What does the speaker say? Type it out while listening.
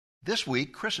This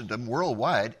week, Christendom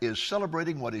worldwide is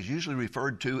celebrating what is usually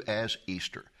referred to as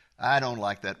Easter. I don't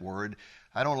like that word.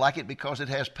 I don't like it because it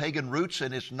has pagan roots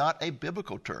and it's not a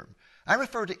biblical term. I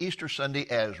refer to Easter Sunday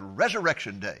as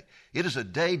Resurrection Day. It is a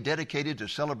day dedicated to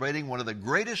celebrating one of the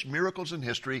greatest miracles in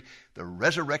history, the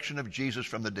resurrection of Jesus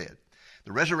from the dead.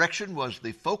 The resurrection was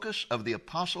the focus of the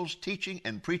apostles' teaching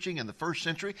and preaching in the first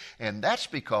century, and that's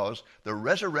because the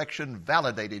resurrection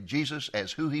validated Jesus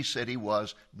as who he said he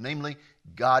was, namely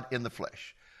God in the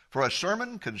flesh. For a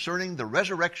sermon concerning the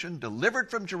resurrection delivered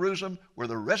from Jerusalem, where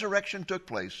the resurrection took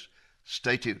place,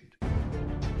 stay tuned.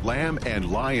 Lamb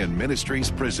and Lion Ministries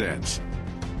presents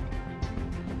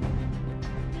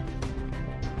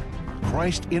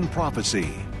Christ in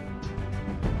Prophecy,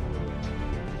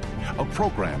 a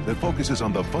program that focuses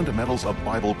on the fundamentals of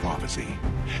Bible prophecy,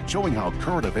 showing how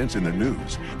current events in the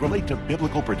news relate to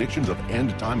biblical predictions of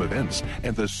end-time events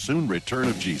and the soon return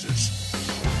of Jesus.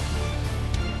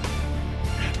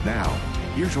 Now,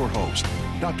 here's your host,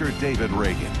 Dr. David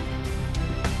Reagan.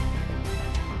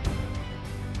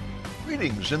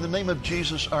 Greetings in the name of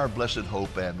Jesus, our blessed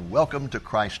hope, and welcome to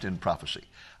Christ in Prophecy.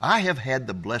 I have had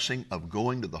the blessing of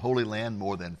going to the Holy Land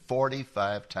more than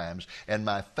 45 times, and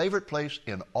my favorite place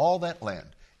in all that land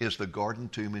is the Garden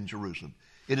Tomb in Jerusalem.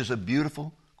 It is a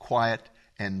beautiful, quiet,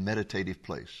 and meditative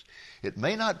place. It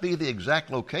may not be the exact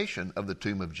location of the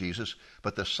tomb of Jesus,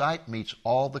 but the site meets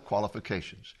all the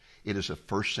qualifications. It is a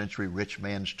first-century rich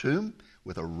man's tomb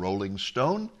with a rolling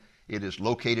stone. It is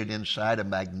located inside a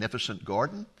magnificent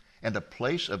garden, and a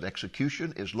place of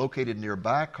execution is located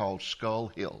nearby called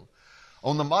Skull Hill.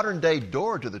 On the modern-day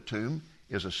door to the tomb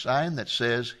is a sign that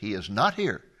says, "He is not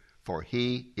here, for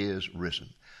he is risen."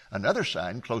 Another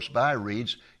sign close by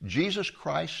reads, "Jesus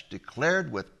Christ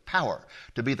declared with power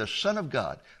to be the Son of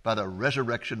God by the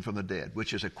resurrection from the dead,"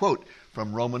 which is a quote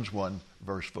from Romans 1,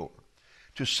 verse 4.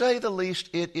 To say the least,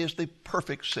 it is the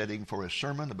perfect setting for a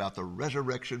sermon about the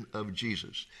resurrection of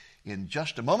Jesus. In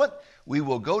just a moment, we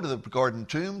will go to the Garden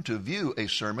Tomb to view a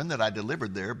sermon that I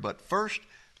delivered there, but first,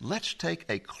 let's take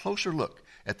a closer look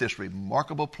at this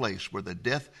remarkable place where the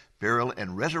death, burial,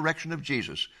 and resurrection of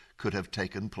Jesus could have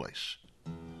taken place.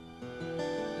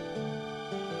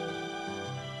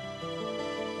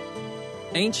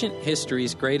 Ancient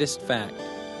history's greatest fact: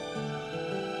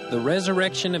 the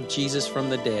resurrection of Jesus from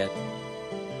the dead.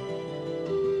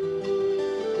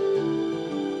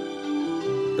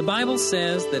 The Bible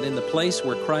says that in the place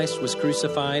where Christ was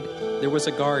crucified, there was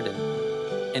a garden,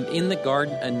 and in the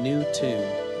garden a new tomb,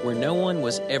 where no one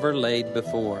was ever laid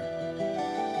before.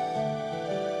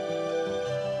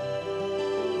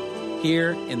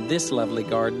 Here, in this lovely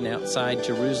garden outside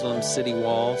Jerusalem's city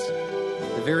walls,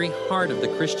 the very heart of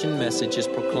the Christian message is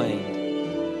proclaimed.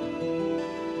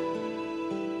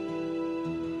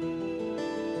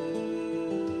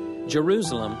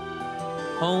 Jerusalem,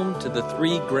 home to the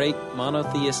three great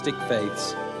monotheistic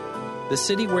faiths, the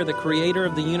city where the Creator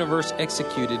of the universe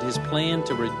executed his plan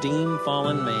to redeem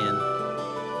fallen man.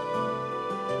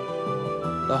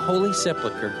 The Holy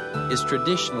Sepulchre is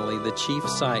traditionally the chief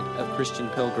site of Christian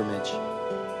pilgrimage,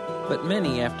 but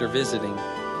many, after visiting,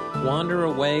 wander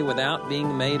away without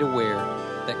being made aware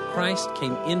that Christ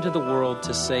came into the world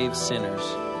to save sinners.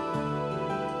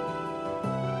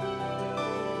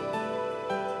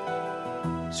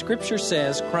 Scripture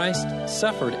says Christ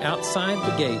suffered outside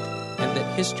the gate and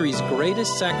that history's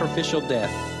greatest sacrificial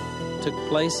death took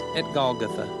place at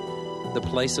Golgotha, the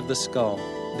place of the skull.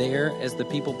 There, as the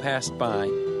people passed by,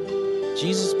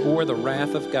 Jesus bore the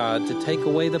wrath of God to take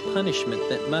away the punishment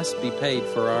that must be paid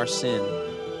for our sin.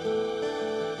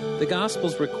 The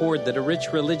Gospels record that a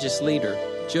rich religious leader,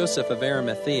 Joseph of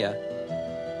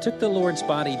Arimathea, took the Lord's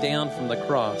body down from the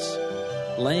cross,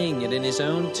 laying it in his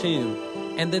own tomb,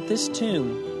 and that this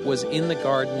tomb was in the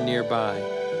garden nearby.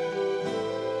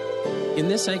 In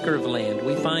this acre of land,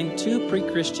 we find two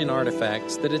pre-Christian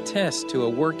artifacts that attest to a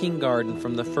working garden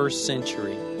from the first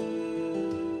century.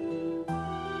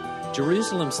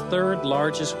 Jerusalem's third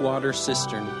largest water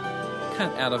cistern,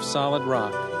 cut out of solid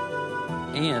rock,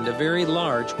 and a very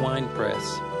large wine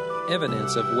press,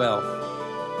 evidence of wealth.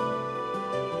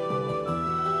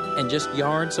 And just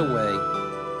yards away,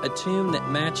 a tomb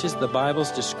that matches the Bible's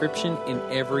description in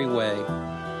every way,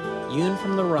 hewn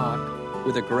from the rock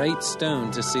with a great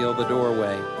stone to seal the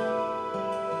doorway.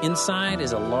 Inside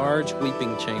is a large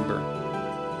weeping chamber,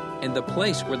 and the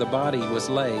place where the body was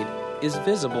laid is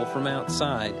visible from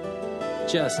outside,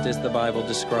 just as the Bible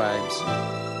describes.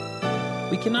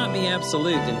 We cannot be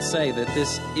absolute and say that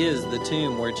this is the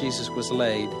tomb where Jesus was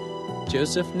laid.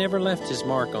 Joseph never left his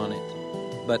mark on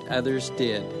it, but others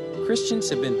did. Christians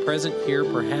have been present here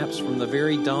perhaps from the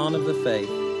very dawn of the faith.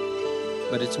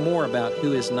 but it's more about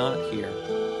who is not here.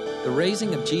 The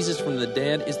raising of Jesus from the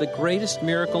dead is the greatest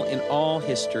miracle in all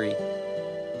history.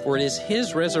 For it is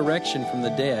His resurrection from the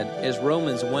dead, as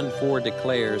Romans 1:4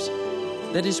 declares,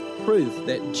 that is proof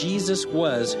that Jesus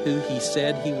was who He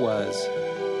said He was,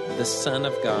 the Son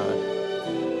of God.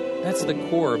 That's the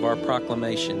core of our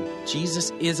proclamation.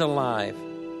 Jesus is alive.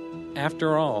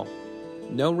 After all,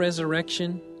 no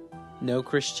resurrection, no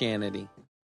Christianity.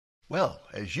 Well,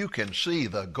 as you can see,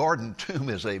 the Garden Tomb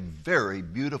is a very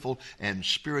beautiful and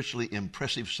spiritually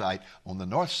impressive site on the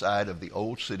north side of the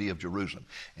old city of Jerusalem.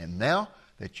 And now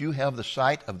that you have the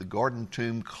site of the Garden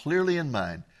Tomb clearly in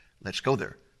mind, let's go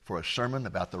there for a sermon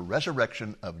about the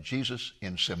resurrection of Jesus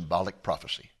in symbolic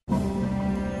prophecy.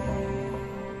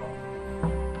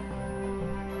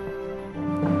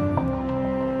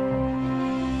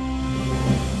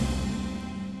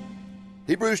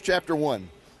 Hebrews chapter 1.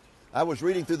 I was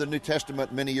reading through the New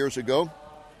Testament many years ago.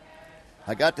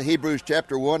 I got to Hebrews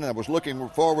chapter 1 and I was looking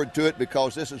forward to it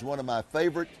because this is one of my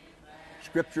favorite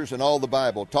scriptures in all the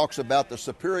Bible. It talks about the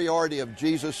superiority of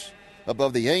Jesus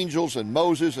above the angels and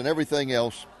Moses and everything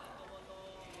else.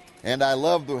 And I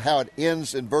love how it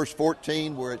ends in verse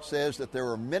 14 where it says that there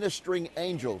are ministering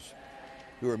angels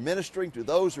who are ministering to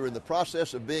those who are in the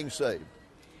process of being saved.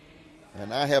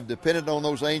 And I have depended on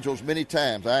those angels many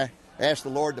times. I ask the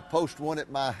Lord to post one at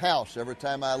my house every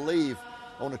time I leave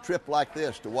on a trip like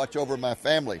this to watch over my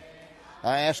family.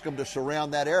 I ask them to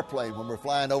surround that airplane when we're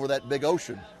flying over that big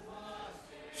ocean.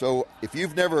 So if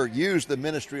you've never used the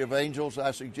ministry of angels, I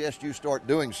suggest you start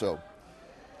doing so.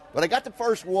 But I got the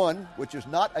first one, which is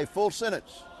not a full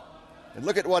sentence. And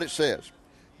look at what it says.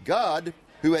 God,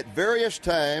 who at various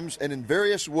times and in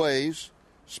various ways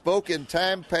spoke in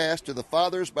time past to the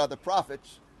fathers by the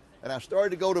prophets. And I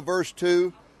started to go to verse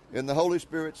 2. And the Holy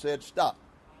Spirit said, stop.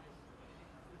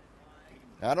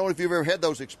 Now, I don't know if you've ever had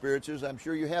those experiences. I'm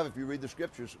sure you have if you read the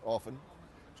Scriptures often.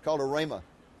 It's called a rhema.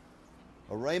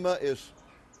 A rhema is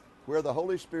where the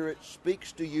Holy Spirit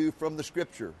speaks to you from the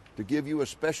Scripture to give you a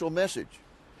special message.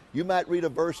 You might read a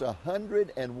verse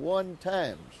 101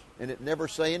 times and it never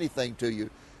say anything to you.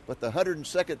 But the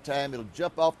 102nd time, it'll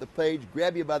jump off the page,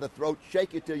 grab you by the throat,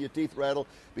 shake you till your teeth rattle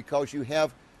because you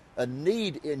have a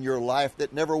need in your life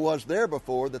that never was there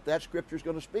before that Scripture's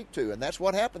going to speak to. And that's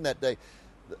what happened that day.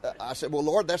 I said, well,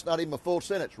 Lord, that's not even a full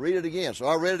sentence. Read it again. So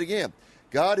I read it again.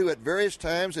 God, who at various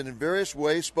times and in various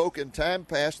ways spoke in time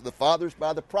past to the fathers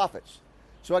by the prophets.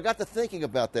 So I got to thinking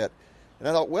about that. And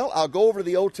I thought, well, I'll go over to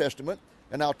the Old Testament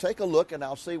and I'll take a look and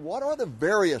I'll see what are the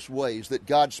various ways that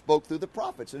God spoke through the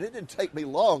prophets. And it didn't take me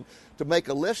long to make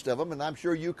a list of them, and I'm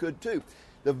sure you could too.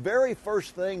 The very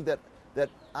first thing that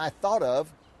I thought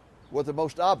of were the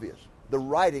most obvious, the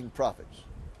writing prophets.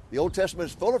 The Old Testament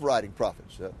is full of writing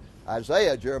prophets.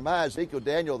 Isaiah, Jeremiah, Ezekiel,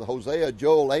 Daniel, the Hosea,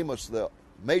 Joel, Amos, the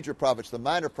major prophets, the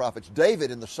minor prophets.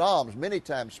 David in the Psalms many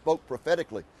times spoke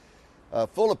prophetically,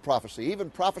 full of prophecy, even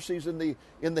prophecies in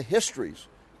the histories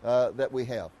that we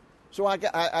have. So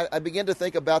I began to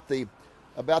think about the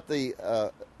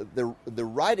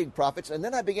writing prophets, and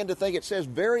then I began to think it says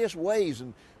various ways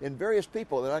and in various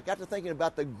people, and I got to thinking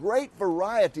about the great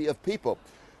variety of people.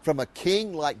 From a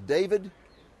king like David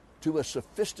to a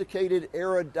sophisticated,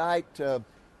 erudite,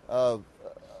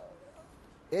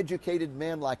 educated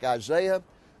man like Isaiah,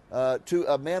 to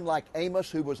a man like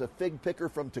Amos who was a fig picker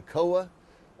from Tekoa,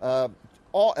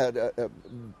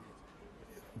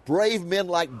 brave men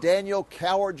like Daniel,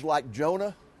 cowards like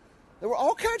Jonah. There were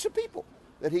all kinds of people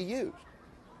that he used.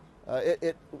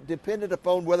 It depended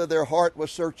upon whether their heart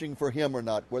was searching for him or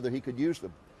not, whether he could use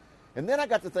them. And then I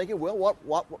got to thinking, well,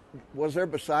 what was there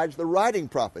besides the writing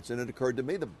prophets? And it occurred to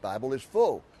me the Bible is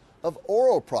full of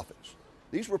oral prophets.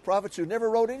 These were prophets who never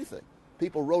wrote anything.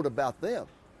 People wrote about them.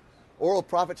 Oral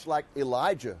prophets like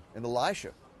Elijah and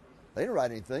Elisha. They didn't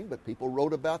write anything, but people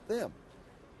wrote about them.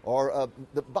 Or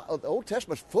the Old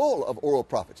Testament's full of oral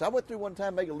prophets. I went through one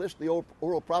time, making a list of the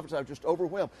oral prophets. I was just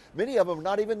overwhelmed. Many of them are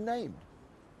not even named.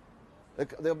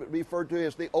 They'll be referred to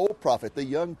as the old prophet, the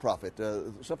young prophet,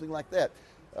 something like that.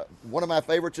 One of my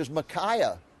favorites is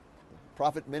Micaiah, a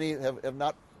prophet many have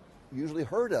not usually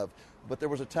heard of. But there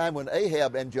was a time when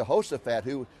Ahab and Jehoshaphat,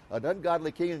 who an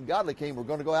ungodly king and godly king, were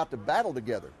going to go out to battle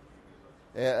together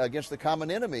against the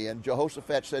common enemy. And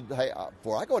Jehoshaphat said, hey,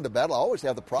 before I go into battle, I always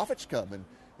have the prophets come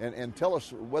and tell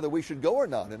us whether we should go or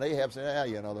not. And Ahab said,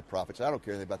 the prophets, I don't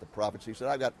care anything about the prophets. He said,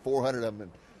 I've got 400 of them,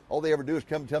 and all they ever do is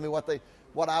come and tell me what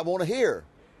I want to hear.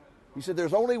 He said,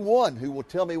 there's only one who will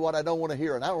tell me what I don't want to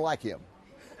hear, and I don't like him.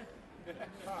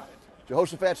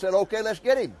 Jehoshaphat said, okay, let's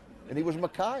get him. And he was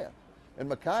Micaiah. And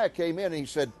Micaiah came in and he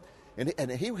said,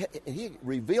 and he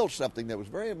revealed something that was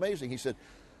very amazing. He said,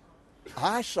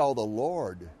 I saw the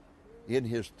Lord in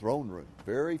his throne room.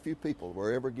 Very few people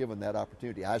were ever given that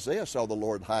opportunity. Isaiah saw the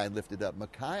Lord high and lifted up.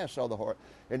 Micaiah saw the Lord,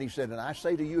 and he said, and I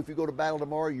say to you, if you go to battle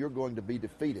tomorrow, you're going to be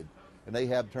defeated. And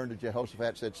Ahab turned to Jehoshaphat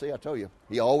and said, see, I told you,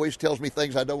 he always tells me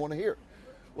things I don't want to hear.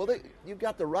 Well, you've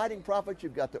got the writing prophets,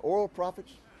 you've got the oral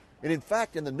prophets, and in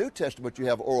fact, in the New Testament, you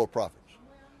have oral prophets.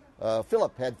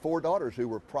 Philip had 4 daughters who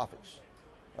were prophets.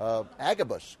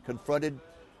 Agabus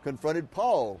confronted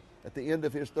Paul at the end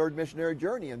of his 3rd missionary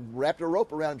journey and wrapped a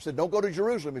rope around him and said, don't go to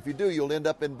Jerusalem. If you do, you'll end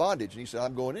up in bondage. And he said,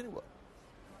 I'm going anyway.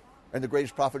 And the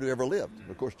greatest prophet who ever lived. And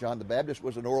of course, John the Baptist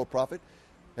was an oral prophet.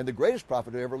 And the greatest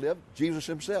prophet who ever lived, Jesus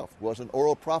himself, was an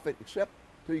oral prophet, except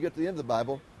till you get to the end of the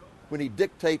Bible, when he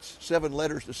dictates 7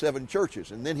 letters to 7 churches.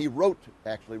 And then he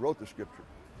actually wrote the scripture.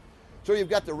 So you've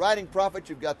got the writing prophets,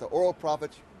 you've got the oral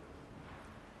prophets.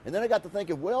 And then I got to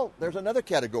thinking, well, there's another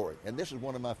category, and this is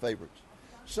one of my favorites.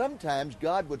 Sometimes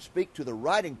God would speak to the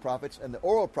writing prophets and the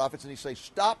oral prophets, and he'd say,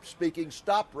 stop speaking,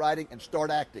 stop writing, and start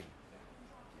acting.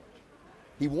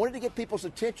 He wanted to get people's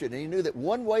attention, and he knew that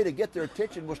one way to get their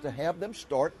attention was to have them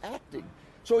start acting.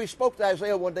 So he spoke to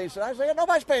Isaiah one day and said, Isaiah,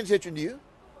 nobody's paying attention to you.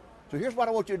 So here's what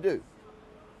I want you to do.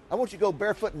 I want you to go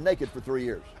barefoot and naked for 3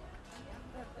 years.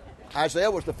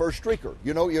 Isaiah was the first streaker.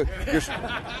 You know, you're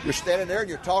standing there and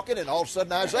you're talking, and all of a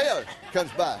sudden Isaiah comes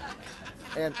by.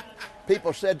 And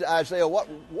people said to Isaiah,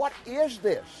 what is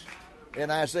this?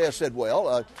 And Isaiah said,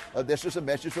 well, this is a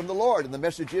message from the Lord. And the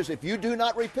message is, if you do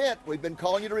not repent, we've been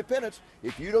calling you to repentance.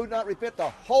 If you do not repent, the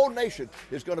whole nation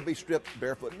is going to be stripped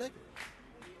barefoot and naked.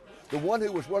 The one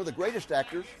who was one of the greatest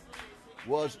actors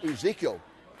was Ezekiel.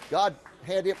 God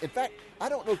had him. In fact, I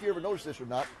don't know if you ever noticed this or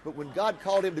not, but when God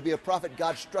called him to be a prophet,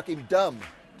 God struck him dumb,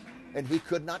 and he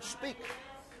could not speak.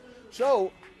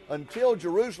 So, until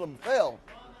Jerusalem fell,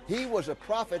 he was a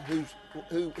prophet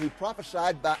who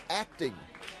prophesied by acting.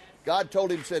 God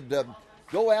told him, said,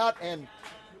 go out and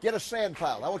get a sand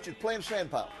pile. I want you to play in a sand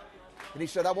pile. And he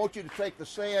said, I want you to take the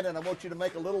sand and I want you to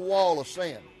make a little wall of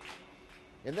sand.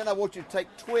 And then I want you to take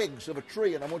twigs of a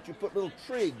tree and I want you to put little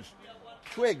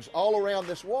twigs all around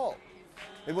this wall.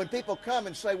 And when people come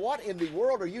and say, what in the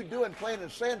world are you doing playing in a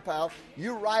sand pile?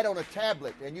 You write on a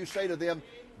tablet and you say to them,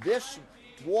 this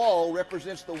wall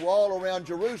represents the wall around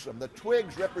Jerusalem. The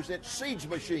twigs represent siege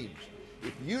machines.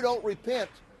 If you don't repent,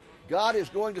 God is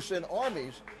going to send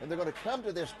armies, and they're going to come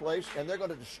to this place, and they're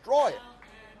going to destroy it.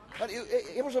 But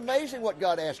it was amazing what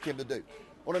God asked him to do.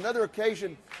 On another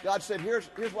occasion, God said, here's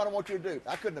what I want you to do.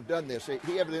 I couldn't have done this.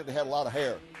 He evidently had a lot of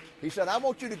hair. He said, I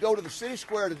want you to go to the city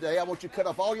square today. I want you to cut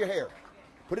off all your hair.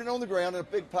 Put it on the ground in a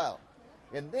big pile.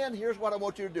 And then here's what I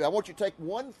want you to do. I want you to take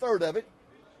 1/3 of it,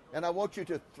 and I want you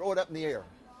to throw it up in the air.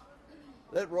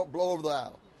 Let it blow over the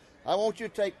aisle. I want you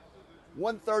to take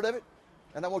 1/3 of it,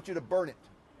 and I want you to burn it.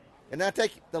 And now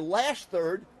take the last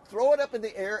third, throw it up in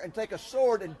the air, and take a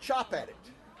sword and chop at it.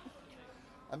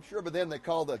 I'm sure by then they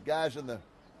call the guys in the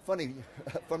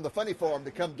from the funny farm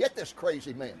to come get this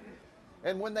crazy man.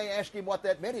 And when they asked him what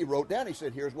that meant, he wrote down, he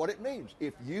said, here's what it means.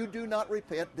 If you do not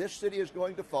repent, this city is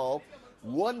going to fall.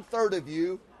 1/3 of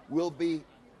you will be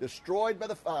destroyed by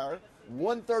the fire.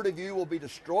 1/3 of you will be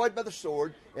destroyed by the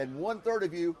sword. And 1/3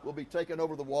 of you will be taken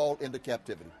over the wall into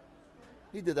captivity.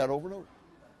 He did that over and over.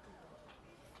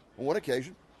 On one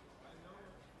occasion,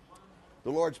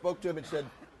 the Lord spoke to him and said,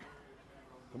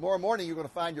 tomorrow morning you're going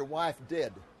to find your wife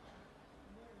dead.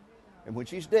 And when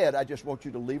she's dead, I just want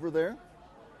you to leave her there.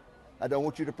 I don't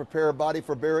want you to prepare a body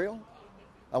for burial.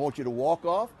 I want you to walk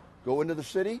off, go into the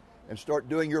city, and start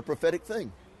doing your prophetic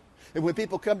thing. And when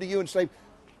people come to you and say,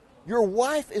 your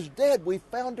wife is dead, we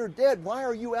found her dead, why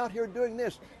are you out here doing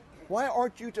this? Why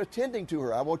aren't you attending to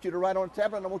her? I want you to write on a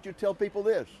tablet, and I want you to tell people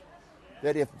this,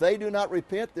 that if they do not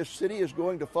repent, this city is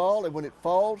going to fall, and when it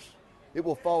falls, it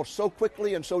will fall so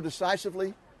quickly and so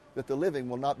decisively that the living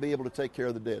will not be able to take care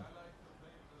of the dead.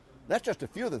 That's just a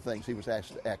few of the things he was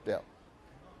asked to act out.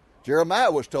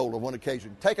 Jeremiah was told on one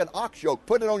occasion, take an ox yoke,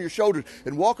 put it on your shoulders,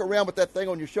 and walk around with that thing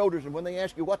on your shoulders, and when they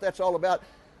ask you what that's all about,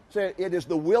 say, it is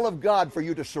the will of God for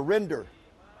you to surrender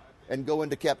and go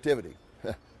into captivity.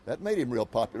 That made him real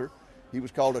popular. He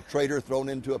was called a traitor, thrown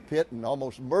into a pit, and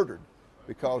almost murdered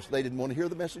because they didn't want to hear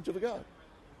the message of God.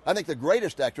 I think the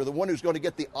greatest actor, the one who's going to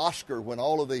get the Oscar when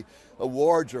all of the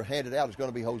awards are handed out, is going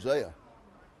to be Hosea.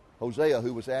 Hosea,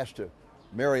 who was asked to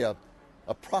marry a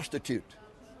prostitute.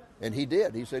 And he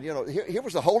did. He said, here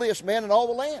was the holiest man in all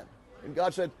the land. And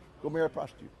God said, go marry a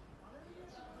prostitute.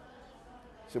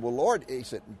 He said, well, Lord, he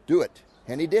said, do it.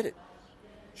 And he did it.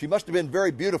 She must have been very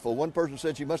beautiful. One person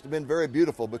said she must have been very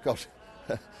beautiful because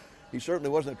he certainly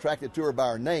wasn't attracted to her by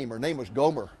her name. Her name was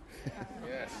Gomer.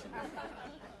 Yes.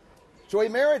 So he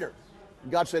married her.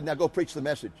 And God said, now go preach the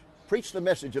message. Preach the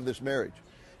message of this marriage.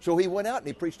 So he went out and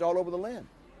he preached all over the land.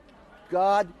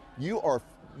 God, you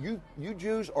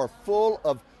Jews are full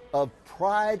of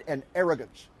pride and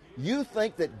arrogance. You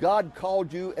think that God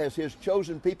called you as his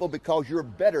chosen people because you're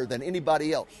better than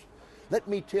anybody else. Let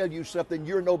me tell you something,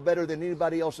 you're no better than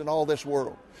anybody else in all this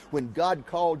world. When God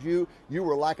called you, you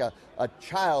were like a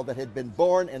child that had been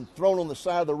born and thrown on the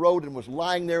side of the road and was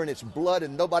lying there in its blood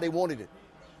and nobody wanted it.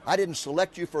 I didn't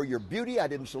select you for your beauty. I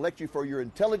didn't select you for your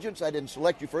intelligence. I didn't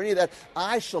select you for any of that.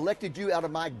 I selected you out of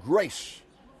my grace.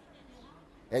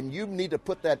 And you need to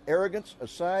put that arrogance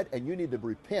aside and you need to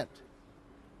repent.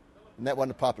 And that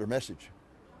wasn't a popular message.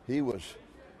 He was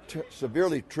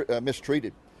severely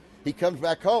mistreated. He comes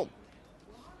back home.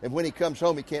 And when he comes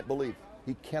home, he can't believe.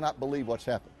 He cannot believe what's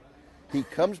happened. He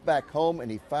comes back home and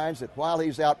he finds that while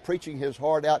he's out preaching his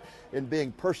heart out and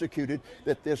being persecuted,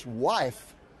 that this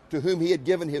wife, to whom he had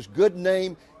given his good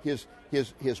name, his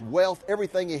wealth,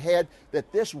 everything he had, that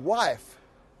this wife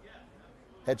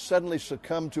had suddenly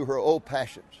succumbed to her old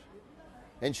passions.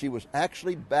 And she was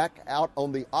actually back out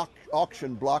on the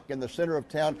auction block in the center of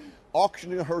town,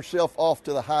 auctioning herself off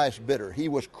to the highest bidder. He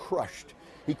was crushed.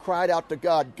 He cried out to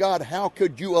God, God, how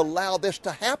could you allow this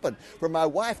to happen, for my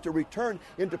wife to return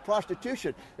into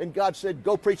prostitution? And God said,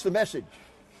 go preach the message.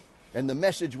 And the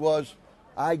message was,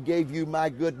 I gave you my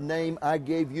good name. I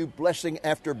gave you blessing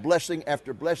after blessing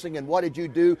after blessing. And what did you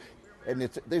do? And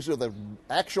these are the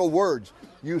actual words.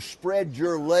 You spread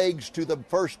your legs to the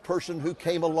first person who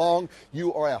came along.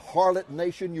 You are a harlot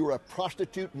nation. You are a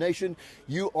prostitute nation.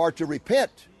 You are to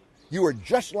repent. You are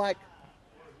just like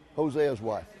Hosea's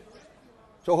wife.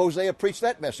 So Hosea preached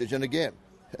that message, and again,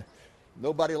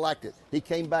 nobody liked it. He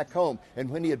came back home, and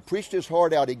when he had preached his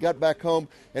heart out, he got back home,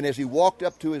 and as he walked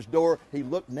up to his door, he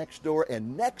looked next door,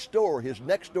 and next door, his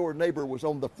next door neighbor was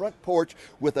on the front porch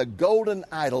with a golden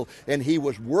idol, and he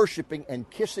was worshiping and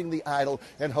kissing the idol,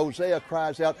 and Hosea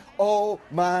cries out, oh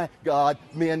my God,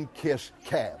 men kiss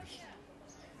calves.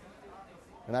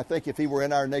 And I think if he were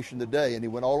in our nation today, and he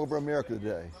went all over America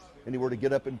today, and he were to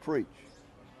get up and preach,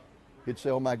 he'd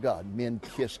say, oh my God, men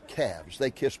kiss calves.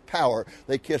 They kiss power.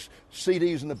 They kiss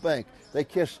CDs in the bank. They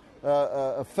kiss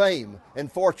fame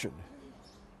and fortune.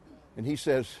 And he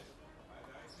says,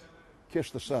 kiss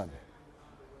the Son.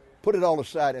 Put it all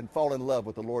aside and fall in love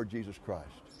with the Lord Jesus Christ.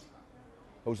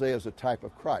 Hosea is a type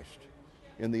of Christ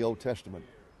in the Old Testament.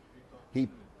 He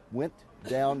went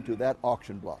down to that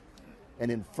auction block, and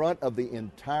in front of the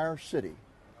entire city,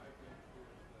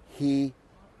 he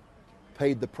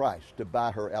paid the price to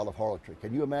buy her out of harlotry.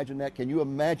 Can you imagine that? Can you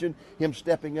imagine him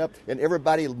stepping up and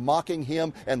everybody mocking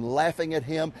him and laughing at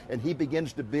him, and he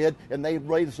begins to bid, and they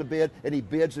raise the bid, and he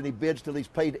bids till he's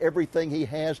paid everything he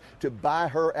has to buy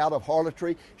her out of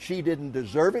harlotry? She didn't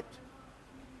deserve it.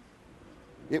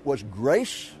 It was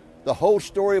grace. The whole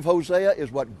story of Hosea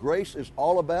is what grace is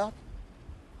all about.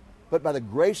 But by the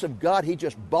grace of God, he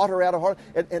just bought her out of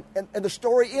harlotry, and the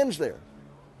story ends there.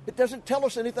 It doesn't tell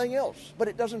us anything else, but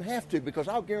it doesn't have to, because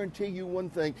I'll guarantee you one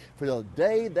thing. For the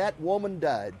day that woman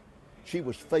died, she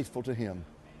was faithful to him,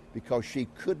 because she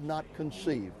could not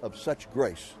conceive of such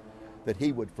grace that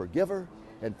he would forgive her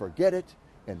and forget it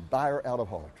and buy her out of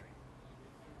harlotry.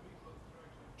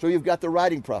 So you've got the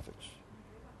writing prophets.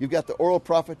 You've got the oral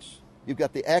prophets. You've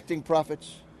got the acting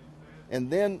prophets.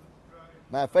 And then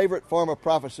my favorite form of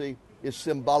prophecy is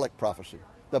symbolic prophecy.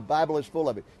 The Bible is full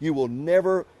of it. You will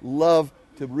never love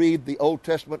to read the Old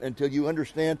Testament until you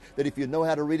understand that if you know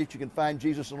how to read it, you can find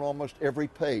Jesus on almost every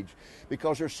page,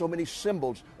 because there's so many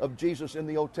symbols of Jesus in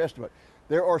the Old Testament.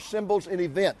 There are symbols in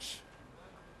events.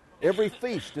 Every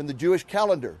feast in the Jewish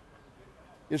calendar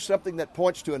is something that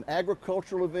points to an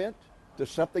agricultural event, to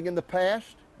something in the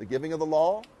past, the giving of the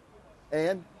law,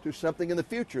 and to something in the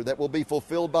future that will be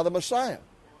fulfilled by the Messiah.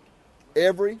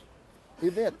 Every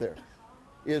event there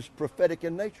is prophetic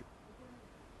in nature.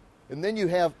 And then you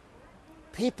have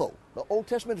people. The Old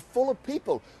Testament is full of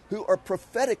people who are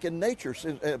prophetic in nature,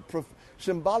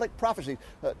 symbolic prophecies.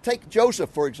 Take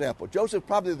Joseph, for example. Joseph,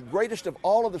 probably the greatest of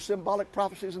all of the symbolic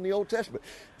prophecies in the Old Testament.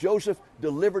 Joseph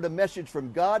delivered a message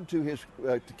from God to his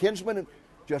kinsmen,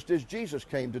 just as Jesus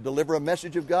came to deliver a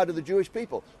message of God to the Jewish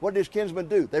people. What did his kinsmen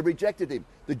do? They rejected him.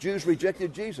 The Jews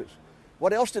rejected Jesus.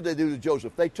 What else did they do to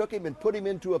Joseph? They took him and put him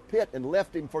into a pit and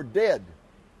left him for dead.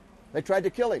 They tried to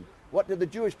kill him. What did the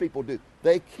Jewish people do?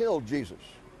 They killed Jesus,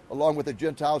 along with the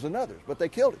Gentiles and others, but they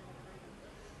killed him.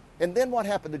 And then what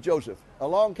happened to Joseph?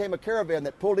 Along came a caravan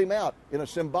that pulled him out in a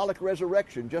symbolic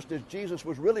resurrection, just as Jesus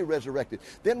was really resurrected.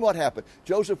 Then what happened?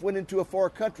 Joseph went into a far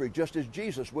country, just as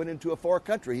Jesus went into a far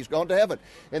country. He's gone to heaven.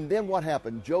 And then what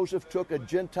happened? Joseph took a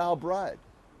Gentile bride.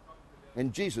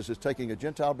 And Jesus is taking a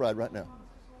Gentile bride right now.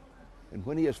 And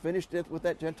when he has finished it with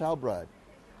that Gentile bride,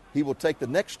 he will take the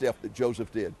next step that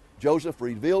Joseph did. Joseph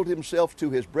revealed himself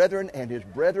to his brethren, and his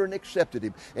brethren accepted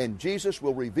him. And Jesus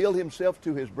will reveal himself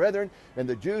to his brethren, and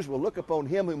the Jews will look upon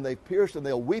him whom they've pierced, and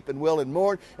they'll weep and wail and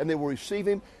mourn, and they will receive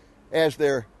him as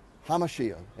their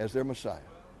Hamashiach, as their Messiah.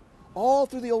 All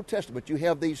through the Old Testament, you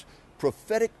have these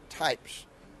prophetic types.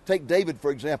 Take David,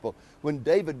 for example. When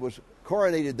David was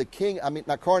coronated the king,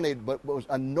 not coronated, but was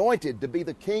anointed to be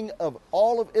the king of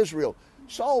all of Israel,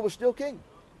 Saul was still king.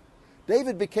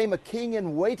 David became a king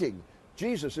in waiting.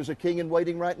 Jesus is a king in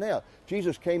waiting right now.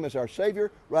 Jesus came as our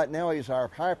Savior. Right now he's our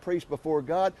high priest before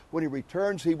God. When he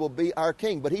returns, he will be our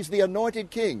king. But he's the anointed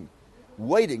king,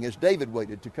 waiting as David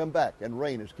waited to come back and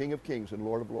reign as King of Kings and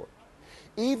Lord of Lords.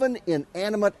 Even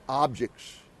inanimate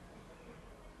objects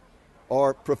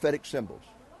are prophetic symbols.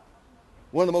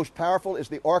 One of the most powerful is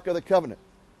the Ark of the Covenant.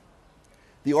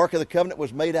 The Ark of the Covenant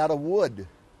was made out of wood,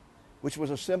 which was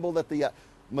a symbol that the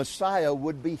Messiah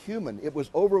would be human. It was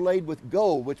overlaid with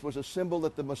gold, which was a symbol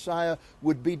that the Messiah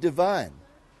would be divine.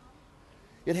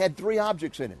 It had 3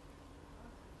 objects in it.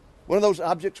 One of those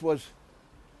objects was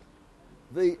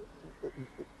the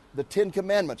 10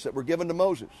 Commandments that were given to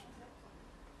Moses.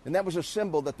 And that was a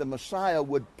symbol that the Messiah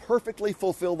would perfectly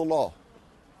fulfill the law.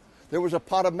 There was a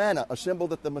pot of manna, a symbol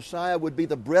that the Messiah would be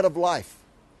the bread of life.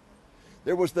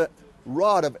 There was the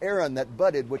rod of Aaron that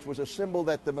budded, which was a symbol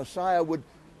that the Messiah would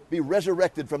be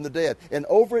resurrected from the dead. And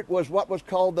over it was what was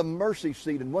called the mercy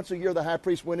seat. And once a year the high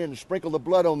priest went in and sprinkled the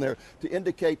blood on there to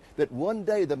indicate that one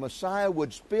day the Messiah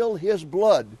would spill his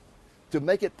blood to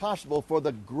make it possible for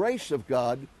the grace of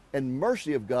God and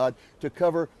mercy of God to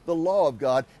cover the law of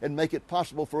God and make it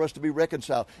possible for us to be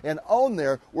reconciled. And on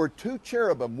there were 2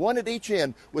 cherubim, one at each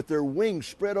end, with their wings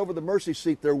spread over the mercy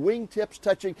seat, their wingtips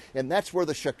touching, and that's where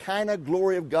the Shekinah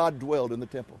glory of God dwelled in the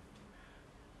temple.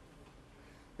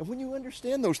 And when you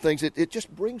understand those things, it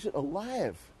just brings it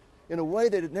alive in a way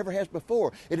that it never has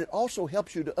before. And it also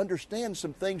helps you to understand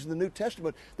some things in the New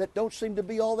Testament that don't seem to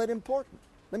be all that important.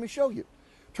 Let me show you.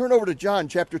 Turn over to John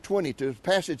chapter 20, to the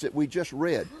passage that we just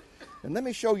read. And let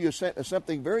me show you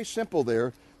something very simple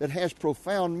there that has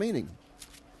profound meaning.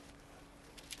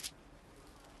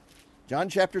 John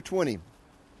chapter 20.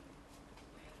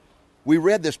 We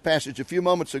read this passage a few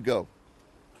moments ago.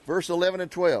 Verse 11 and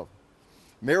 12.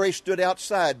 Mary stood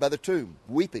outside by the tomb,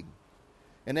 weeping.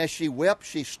 And as she wept,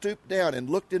 she stooped down and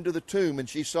looked into the tomb, and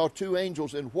she saw 2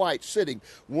 angels in white sitting,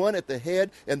 one at the head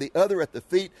and the other at the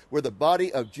feet, where the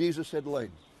body of Jesus had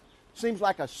lain. Seems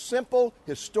like a simple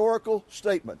historical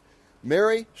statement.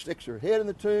 Mary sticks her head in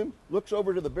the tomb, looks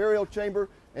over to the burial chamber,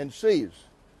 and sees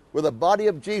where the body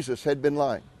of Jesus had been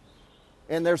lying.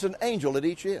 And there's an angel at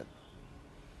each end.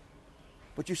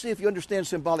 But you see, if you understand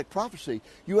symbolic prophecy,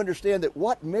 you understand that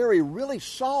what Mary really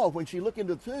saw when she looked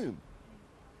into the tomb,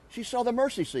 she saw the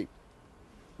mercy seat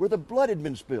where the blood had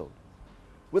been spilled,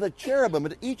 with a cherubim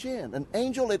at each end, an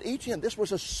angel at each end. This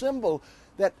was a symbol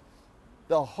that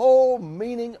the whole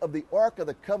meaning of the Ark of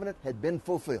the Covenant had been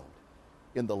fulfilled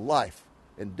in the life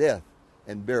and death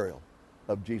and burial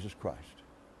of Jesus Christ.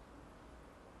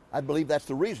 I believe that's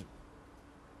the reason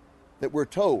that we're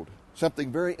told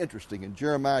something very interesting in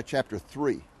Jeremiah chapter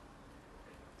 3.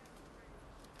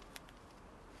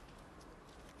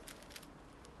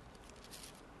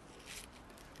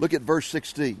 Look at verse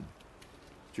 16.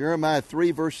 Jeremiah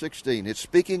 3, verse 16. It's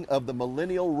speaking of the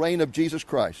millennial reign of Jesus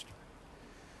Christ.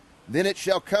 Then it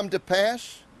shall come to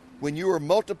pass, when you are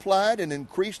multiplied and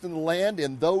increased in the land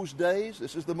in those days,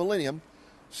 this is the millennium,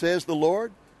 says the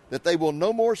Lord, that they will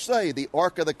no more say, the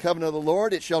ark of the covenant of the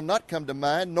Lord, it shall not come to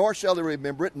mind, nor shall they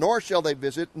remember it, nor shall they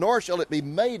visit, nor shall it be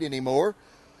made any more.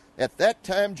 At that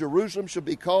time Jerusalem shall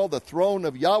be called the throne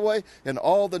of Yahweh, and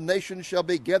all the nations shall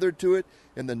be gathered to it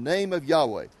in the name of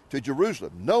Yahweh. To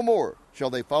Jerusalem no more shall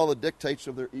they follow the dictates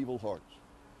of their evil hearts.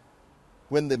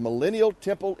 When the millennial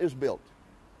temple is built,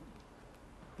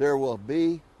 there will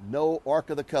be no Ark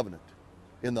of the Covenant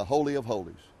in the Holy of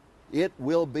Holies. It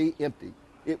will be empty.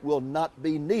 It will not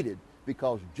be needed,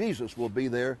 because Jesus will be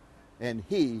there, and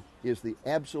He is the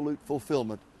absolute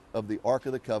fulfillment of the Ark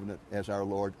of the Covenant as our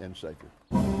Lord and Savior.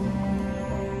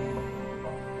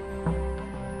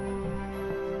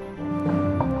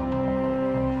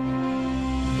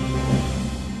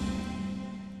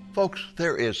 Folks,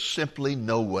 there is simply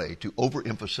no way to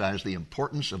overemphasize the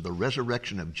importance of the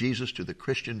resurrection of Jesus to the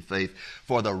Christian faith,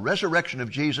 for the resurrection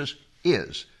of Jesus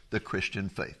is the Christian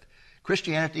faith.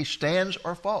 Christianity stands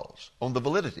or falls on the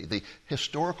validity, the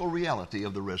historical reality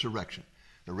of the resurrection.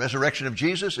 The resurrection of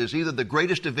Jesus is either the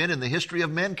greatest event in the history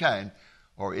of mankind,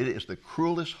 or it is the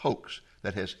cruelest hoax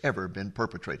that has ever been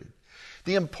perpetrated.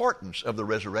 The importance of the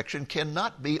resurrection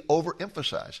cannot be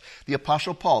overemphasized. The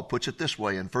Apostle Paul puts it this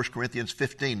way in 1 Corinthians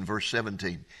 15, verse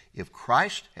 17. If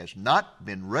Christ has not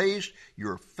been raised,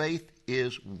 your faith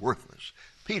is worthless.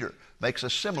 Peter makes a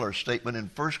similar statement in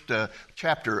first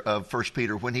chapter of 1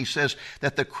 Peter when he says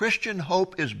that the Christian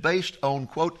hope is based on,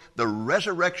 quote, the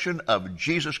resurrection of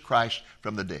Jesus Christ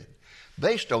from the dead.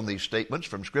 Based on these statements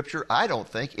from Scripture, I don't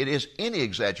think it is any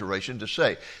exaggeration to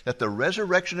say that the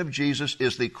resurrection of Jesus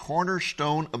is the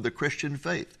cornerstone of the Christian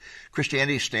faith.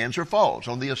 Christianity stands or falls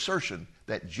on the assertion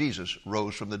that Jesus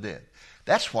rose from the dead.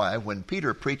 That's why when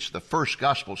Peter preached the first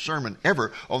gospel sermon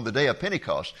ever on the day of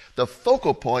Pentecost, the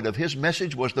focal point of his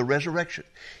message was the resurrection.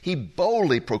 He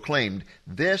boldly proclaimed,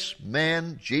 this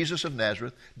man, Jesus of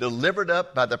Nazareth, delivered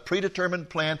up by the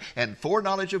predetermined plan and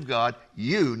foreknowledge of God,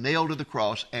 you nailed to the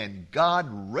cross, and God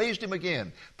raised him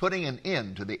again, putting an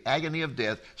end to the agony of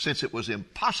death, since it was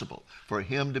impossible for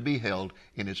him to be held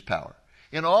in his power.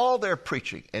 In all their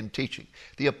preaching and teaching,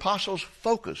 the apostles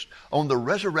focused on the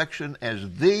resurrection as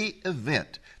the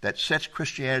event that sets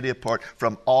Christianity apart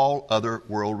from all other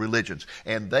world religions.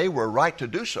 And they were right to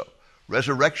do so.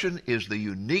 Resurrection is the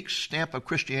unique stamp of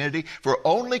Christianity, for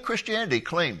only Christianity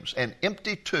claims an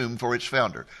empty tomb for its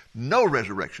founder. No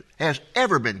resurrection has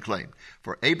ever been claimed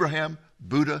for Abraham,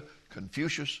 Buddha,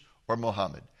 Confucius, or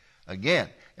Muhammad. Again,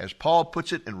 as Paul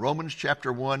puts it in Romans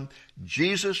chapter 1,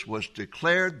 Jesus was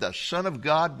declared the Son of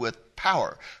God with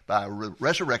power by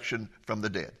resurrection from the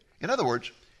dead. In other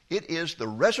words, it is the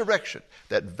resurrection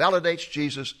that validates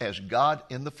Jesus as God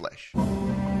in the flesh.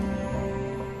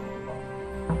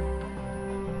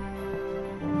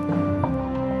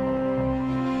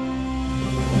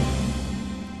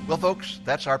 Well, folks,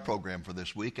 that's our program for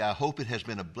this week. I hope it has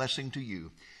been a blessing to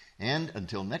you. And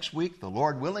until next week, the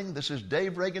Lord willing, this is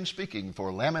Dave Reagan speaking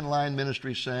for Lamb and Lion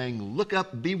Ministries, saying, look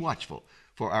up, be watchful,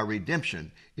 for our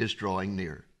redemption is drawing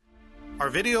near.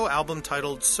 Our video album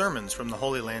titled Sermons from the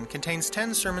Holy Land contains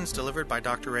 10 sermons delivered by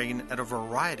Dr. Reagan at a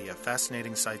variety of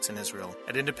fascinating sites in Israel.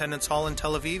 At Independence Hall in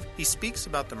Tel Aviv, he speaks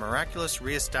about the miraculous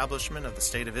reestablishment of the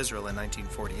State of Israel in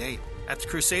 1948. At the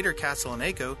Crusader Castle in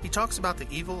Acre, he talks about the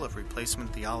evil of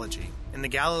replacement theology. In the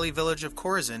Galilee village of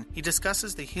Chorazin, he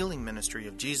discusses the healing ministry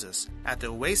of Jesus. At the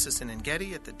oasis in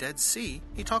En-Gedi at the Dead Sea,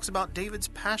 he talks about David's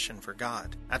passion for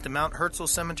God. At the Mount Herzl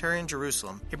Cemetery in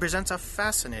Jerusalem, he presents a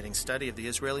fascinating study of the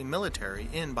Israeli military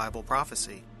in Bible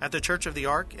prophecy. At the Church of the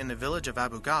Ark in the village of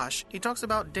Abu Ghosh, he talks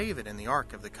about David and the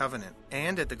Ark of the Covenant.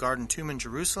 And at the Garden Tomb in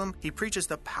Jerusalem, he preaches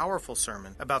the powerful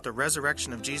sermon about the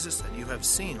resurrection of Jesus that you have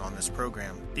seen on this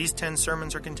program. These 10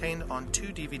 sermons are contained on 2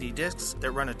 DVD discs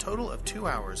that run a total of 2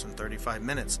 hours and 35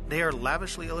 minutes. They are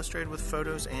lavishly illustrated with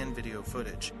photos and video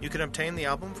footage. You can obtain the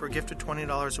album for a gift of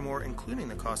 $20 or more, including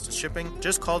the cost of shipping.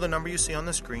 Just call the number you see on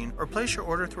the screen or place your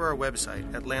order through our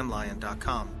website at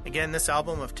lamblion.com. Again, this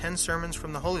album of 10 sermons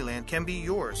from the Holy Land can be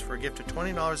yours for a gift of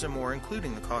 $20 or more,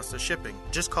 including the cost of shipping.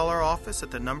 Just call our office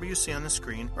at the number you see on the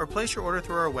screen or place your order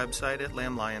through our website at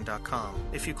lamblion.com.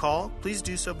 If you call, please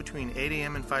do so between 8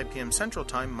 a.m. and 5 p.m. Central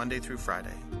Time, Monday through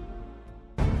Friday.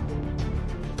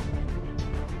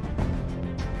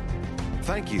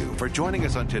 Thank you for joining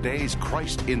us on today's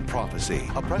Christ in Prophecy,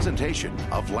 a presentation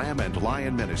of Lamb and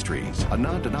Lion Ministries, a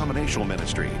non-denominational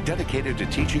ministry dedicated to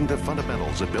teaching the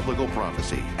fundamentals of biblical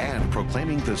prophecy and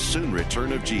proclaiming the soon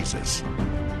return of Jesus.